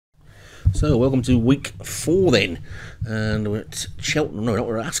So welcome to week 4 then, and we're at Cheltenham, no, not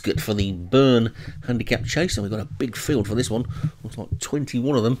we're at Ascot for the Byrne Handicap Chase, and we've got a big field for this one. Looks like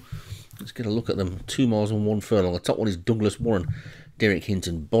 21 of them. Let's get a look at them. 2 miles and 1 furlong. The top one is Douglas Warren, Derek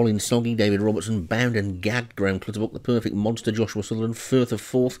Hinton, Bolin Soggy, David Robertson, Bound and Gagged, Graham Clutterbuck, The Perfect Monster, Joshua Sutherland, Firth of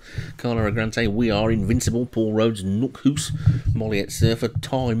 4th, Carla Agrante, We Are Invincible, Paul Rhodes, Nook Hoos, Molliet Surfer,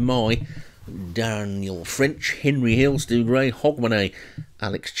 Ty Mai, Daniel French, Henry Hill, Stu Gray, Hogmanay,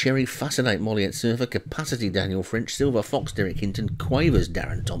 Alex Cherry, Fascinate, Molliet Surfer, Capacity, Daniel French, Silver Fox, Derek Hinton, Quavers,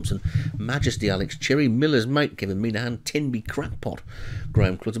 Darren Thompson, Majesty, Alex Cherry, Miller's Mate, Kevin Minahan, Tenby Crackpot,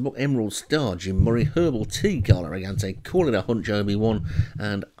 Graham Clutterbuck, Emerald Star, Jim Murray, Herbal Tea, Carla Regante, Call It a Hunch, Obi-Wan,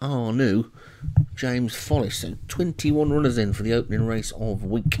 and Arnu, James Follis. So 21 runners in for the opening race of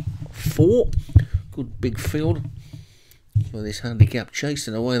week 4. Good big field for this handicap chase,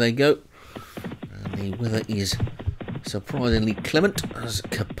 and away they go. And the weather is surprisingly clement as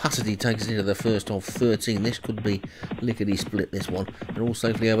Capacity takes it into the first of 13. This could be lickety split, this one. They're all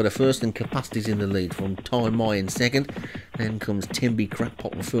safely over the first, and Capacity's in the lead from Ty Mai in second. Then comes Tenby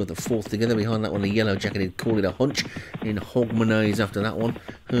Crackpot and Further 4th together. Behind that one, the yellow jacketed Call It a Hunch. In Hogmanay's after that one.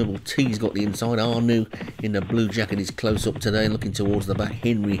 Herbal Tea's got the inside. Arnu in the blue jacket is close up today, looking towards the back.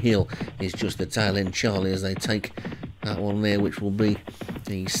 Henry Hill is just the tail end Charlie as they take that one there, which will be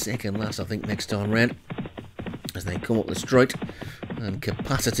the second last, I think, next time round, as they come up the straight. And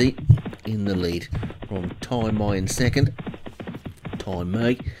Capacity in the lead from Ty Mai in second. Ty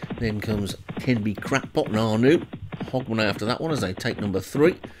Mai. Then comes Tenby Crackpot and Arnu. Hogmanay after that one as they take number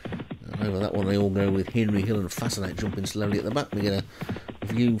 3. And over that one they all go with Henry Hill and Fascinate jumping slowly at the back. We get a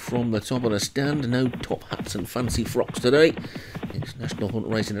view from the top of the stand. No top hats and fancy frocks today. It's National Hunt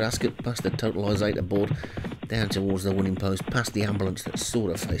Racing at Ascot, past the totalisator board, down towards the winning post, past the ambulance that's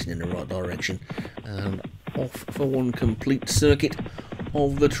sort of facing in the right direction, and off for one complete circuit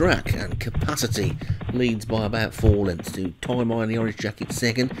of the track. And Capacity leads by about 4 lengths to Ty Mai in the orange jacket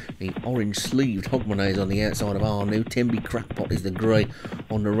second. The orange sleeved Hogmanay is on the outside of Arnu. Tenby Crackpot is the grey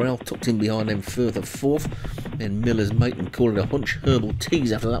on the rail, tucked in behind them Further 4th. Then Miller's Mate and Call It a Hunch. Herbal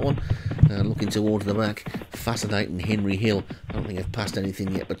Teas after that one, looking towards the back. Fascinating Henry Hill. I don't think they've passed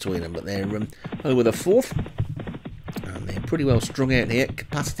anything yet between them, but they're over the 4th. And they're pretty well strung out here.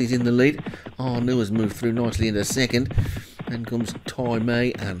 Capacity's in the lead. Arnu has moved through nicely into second. Then comes Ty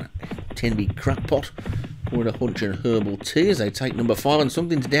Mai and Tenby Crackpot. Call It a Hunch and Herbal Tea as they take number 5. And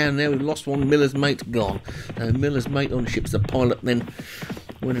something's down there. We've lost one. Miller's Mate gone. So Miller's Mate unships the pilot then.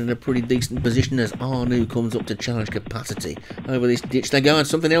 We're in a pretty decent position as Arnu comes up to challenge Capacity. Over this ditch they go, and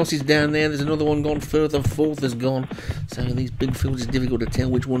something else is down there. There's another one gone. Further 4th has gone. So these big fields, it's difficult to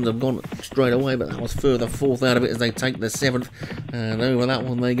tell which ones have gone straight away, but that was Further 4th out of it as they take the 7th. And over that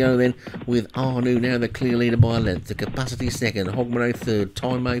one they go then, with Arnu now the clear leader by a length. The Capacity second, Hogmanay 3rd,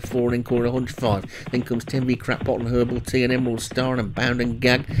 Ty Mai 4, and Call It a Hunch 5. Then comes Tenby Crackpot and Herbal Tea and Emerald Star and Bound and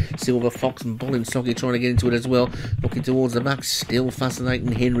Gag. Silver Fox and Bolin Soggy trying to get into it as well. Looking towards the back, still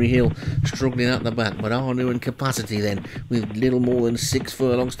Fascinating Henry Hill struggling at the back, but Arnu and Capacity then with little more than 6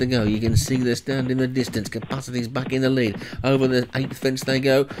 furlongs to go. You can see the stand in the distance. Capacity's back in the lead. Over the 8th fence they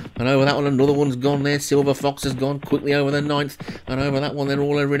go, and over that one another one's gone there. Silver Fox has gone quickly over the 9th, and over that one they're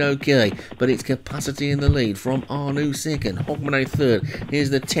all over it okay, but it's Capacity in the lead from Arnu second, Hogmanay 3rd. Here's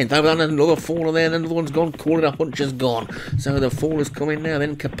the 10th. Over that another faller there, and another one's gone. Call It a Hunch has gone. So the faller's coming now.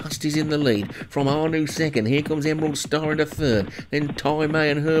 Then Capacity's in the lead from Arnu second. Here comes Emerald Star into 3rd. Then Ty Mai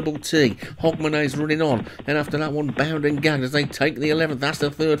and Herbal Tea. Hogmanay's running on, and after that one Bound and Gagged as they take the 11th. That's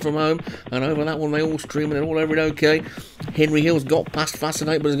the 3rd from home, and over that one they all stream and they're all over it okay. Henry Hill's got past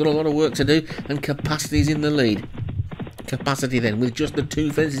Fascinate, but has got a lot of work to do, and Capacity's in the lead. Capacity then with just the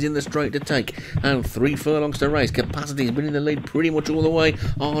 2 fences in the straight to take and 3 furlongs to race. Capacity's been in the lead pretty much all the way.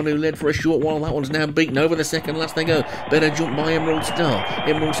 Arnu led for a short while. That one's now beaten. Over the second last they go. Better jump by Emerald Star.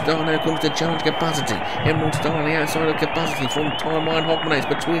 Emerald Star now comes to challenge Capacity. Emerald Star on the outside of Capacity from Ty Mai and Hogmanay. It's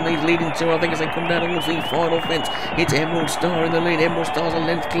between these leading 2, I think, as they come down towards the final fence. It's Emerald Star in the lead. Emerald Star's a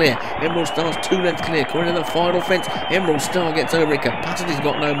length clear. Emerald Star's 2 lengths clear. Coming to the final fence. Emerald Star gets over it. Capacity's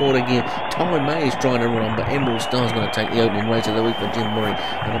got no more to give. Ty Mai is trying to run on, but Emerald Star's going to take the opening race of the week for Jim Murray,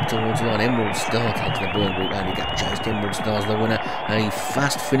 and up towards the line. Emerald Star takes the Byrne Group Handicap Chase. Emerald Star's the winner. A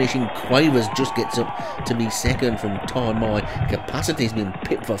fast finishing Quavers just gets up to be second from Ty Mai. Capacity's been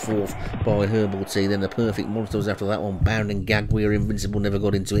pipped for 4th by Herbal Tea. Then the Perfect Monsters after that one. Bound and Gag, We Are Invincible, never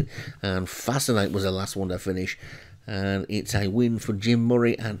got into it, and Fascinate was the last one to finish. And it's a win for Jim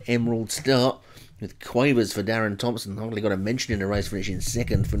Murray and Emerald Star, with Quavers for Darren Thompson. Hardly got a mention in the race, finishing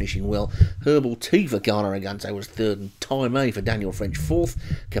second, finishing well. Herbal Tea for Carla Regante was 3rd, and Ty Mai for Daniel French 4th.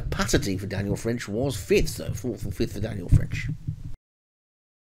 Capacity for Daniel French was 5th, so 4th and 5th for Daniel French.